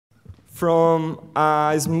From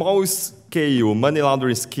a small-scale money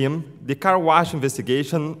laundering scheme, the car wash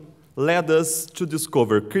investigation led us to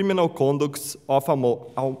discover criminal conducts of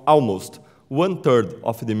almost one-third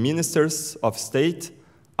of the ministers of state,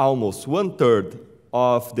 almost one-third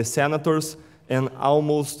of the senators, and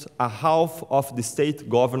almost a half of the state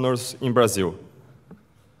governors in Brazil.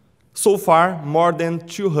 So far, more than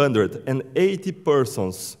 280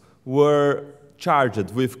 persons were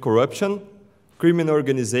charged with corruption, criminal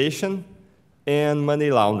organization, and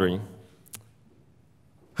money laundering.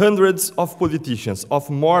 Hundreds of politicians of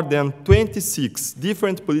more than 26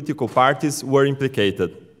 different political parties were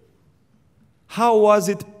implicated. How was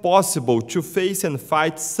it possible to face and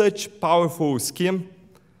fight such powerful scheme?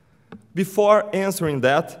 Before answering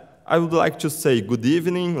that, I would like to say good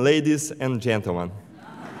evening, ladies and gentlemen.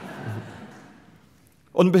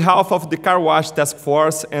 On behalf of the Car Wash Task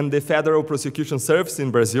Force and the Federal Prosecution Service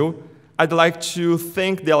in Brazil, I'd like to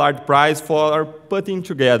thank the Allard Prize for putting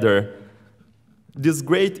together this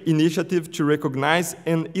great initiative to recognize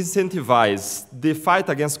and incentivize the fight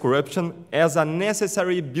against corruption as a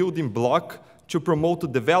necessary building block to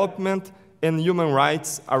promote development and human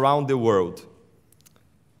rights around the world.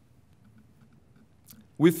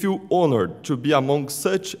 We feel honored to be among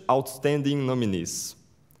such outstanding nominees.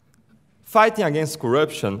 Fighting against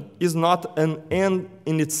corruption is not an end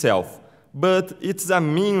in itself, but it's a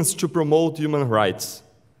means to promote human rights.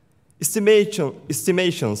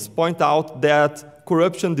 Estimations point out that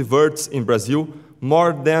corruption diverts in Brazil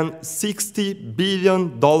more than $60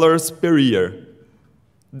 billion per year.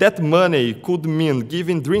 That money could mean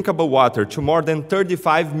giving drinkable water to more than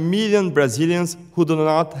 35 million Brazilians who do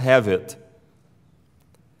not have it.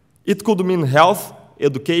 It could mean health,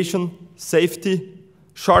 education, safety.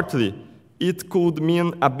 Shortly, it could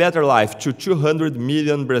mean a better life to 200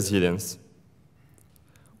 million Brazilians.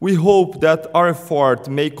 We hope that our effort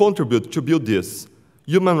may contribute to build this,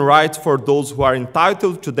 human rights for those who are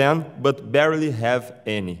entitled to them but barely have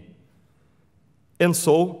any. And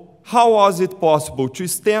so, how was it possible to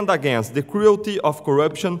stand against the cruelty of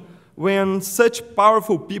corruption when such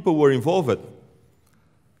powerful people were involved?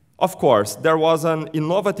 Of course, there was an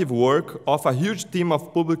innovative work of a huge team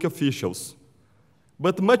of public officials.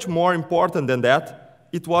 But much more important than that,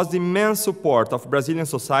 it was the immense support of Brazilian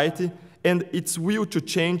society and its will to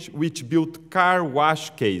change which built Car Wash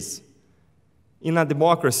case. In a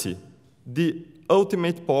democracy, the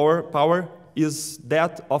ultimate power is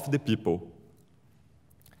that of the people.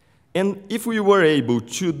 And if we were able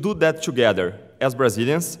to do that together as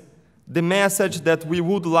Brazilians, the message that we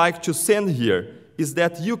would like to send here is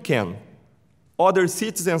that you can, other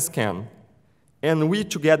citizens can, and we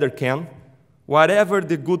together can, whatever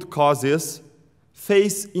the good cause is,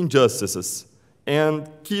 face injustices and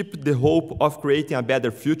keep the hope of creating a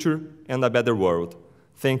better future and a better world.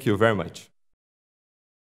 Thank you very much.